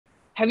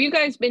Have you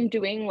guys been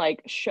doing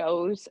like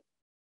shows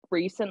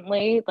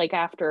recently, like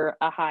after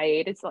a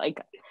hiatus?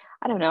 Like,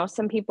 I don't know,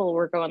 some people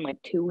were going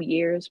like 2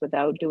 years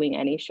without doing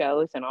any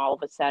shows, and all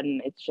of a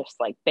sudden it's just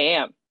like,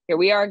 bam, here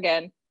we are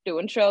again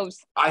doing shows.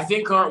 I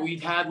think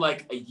we'd had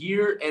like a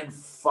year and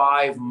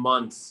 5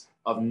 months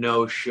of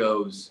no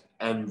shows.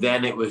 And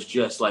then it was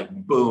just like,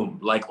 boom,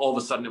 like all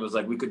of a sudden it was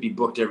like we could be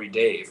booked every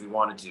day if we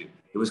wanted to.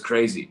 It was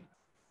crazy.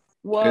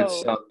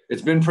 Whoa.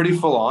 It's been pretty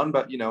full on,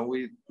 but you know,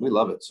 we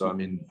love it. So, I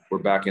mean, we're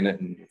back in it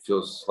and it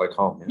feels like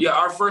home. Yeah,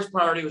 our first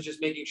priority was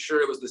just making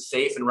sure it was the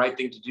safe and right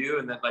thing to do.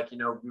 And that, like, you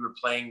know, we were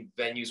playing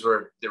venues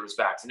where there was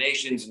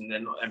vaccinations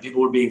and people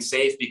were being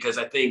safe, because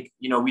I think,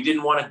 you know, we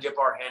didn't want to dip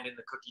our hand in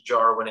the cookie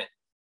jar when it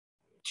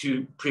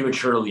too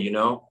prematurely, you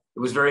know.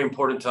 It was very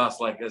important to us,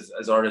 like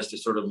as artists, to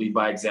sort of lead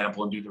by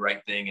example and do the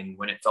right thing. And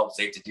when it felt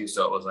safe to do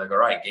so, it was like, all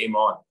right, game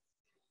on.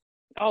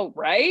 Oh,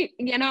 right.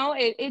 You know,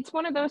 it's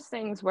one of those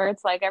things where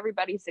it's like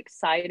everybody's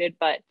excited,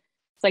 but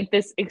it's like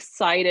this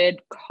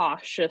excited,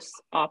 cautious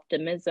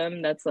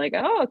optimism that's like,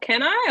 oh,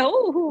 can I?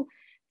 Oh,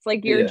 it's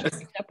like you're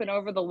just stepping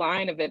over the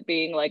line of it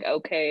being like,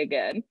 okay,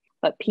 again.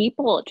 But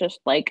people just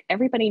like,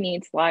 everybody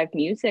needs live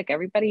music.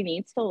 Everybody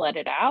needs to let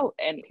it out.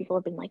 And people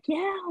have been like, yeah,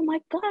 oh my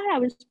God, I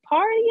was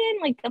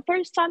partying like the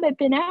first time I've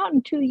been out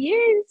in 2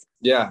 years.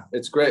 Yeah,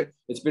 it's great.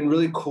 It's been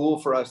really cool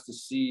for us to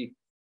see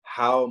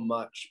how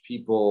much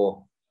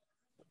people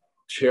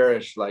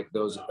cherish like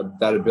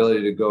that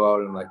ability to go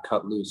out and like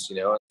cut loose, you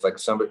know.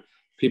 It's like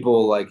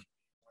people like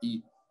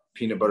eat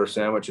peanut butter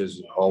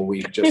sandwiches all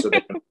week just so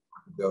they can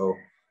go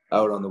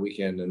out on the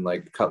weekend and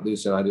like cut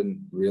loose. And I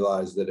didn't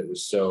realize that it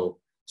was so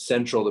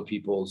central to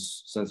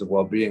people's sense of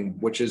well-being,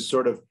 which is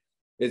sort of,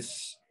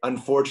 it's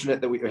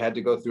unfortunate that we had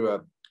to go through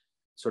a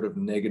sort of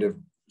negative,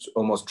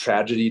 almost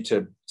tragedy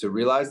to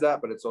realize that,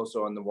 but it's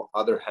also on the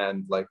other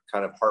hand like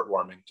kind of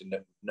heartwarming to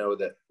know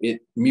that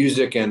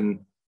music and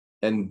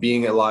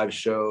being at live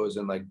shows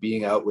and like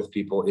being out with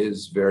people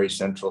is very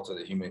central to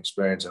the human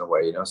experience in a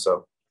way, you know.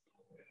 So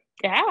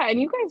yeah, and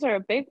you guys are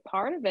a big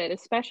part of it,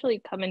 especially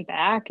coming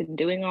back and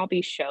doing all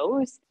these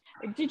shows.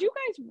 Did you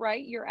guys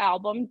write your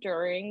album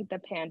during the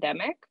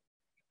pandemic?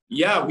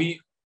 Yeah,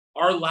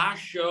 our last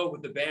show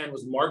with the band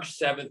was March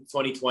 7th,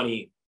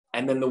 2020.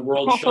 And then the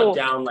world shut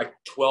down like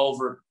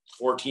 12 or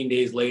 14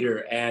 days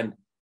later. And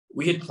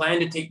we had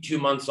planned to take 2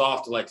 months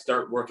off to like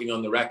start working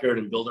on the record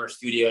and build our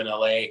studio in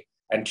LA.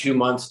 And 2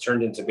 months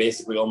turned into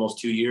basically almost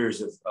 2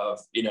 years of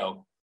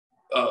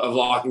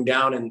locking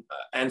down.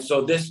 And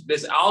so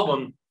this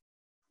album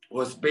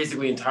was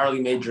basically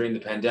entirely made during the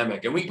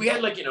pandemic. And we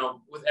had, like, you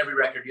know, with every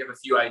record, you have a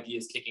few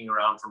ideas kicking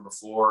around from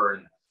before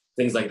and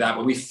things like that.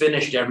 But we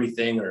finished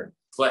everything or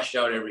fleshed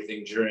out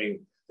everything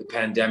during the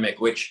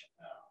pandemic, which,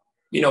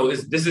 you know,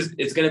 it's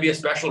going to be a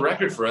special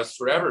record for us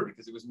forever,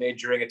 because it was made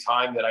during a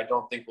time that I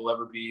don't think will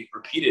ever be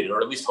repeated,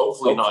 or at least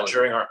hopefully not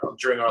during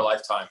our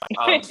lifetime.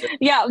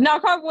 Yeah,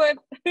 knock on wood.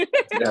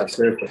 Yeah,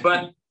 seriously.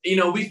 But, you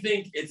know, we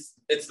think it's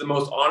the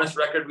most honest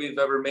record we've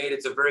ever made.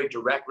 It's a very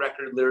direct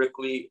record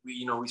lyrically.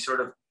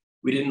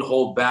 We didn't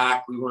hold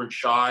back. We weren't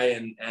shy,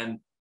 and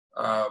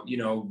you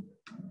know,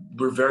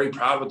 we're very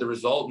proud with the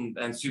result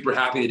and super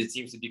happy that it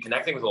seems to be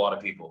connecting with a lot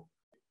of people.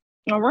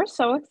 Well, we're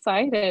so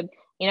excited.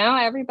 You know,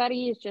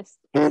 everybody is just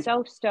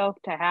so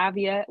stoked to have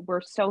you. We're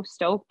so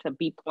stoked to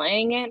be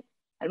playing it,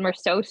 and we're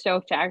so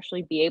stoked to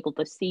actually be able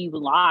to see you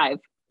live,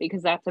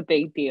 because that's a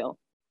big deal.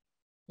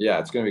 Yeah,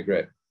 it's going to be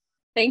great.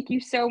 Thank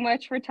you so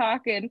much for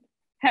talking.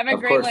 Have a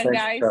great one,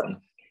 guys.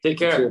 Take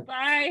care.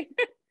 Bye.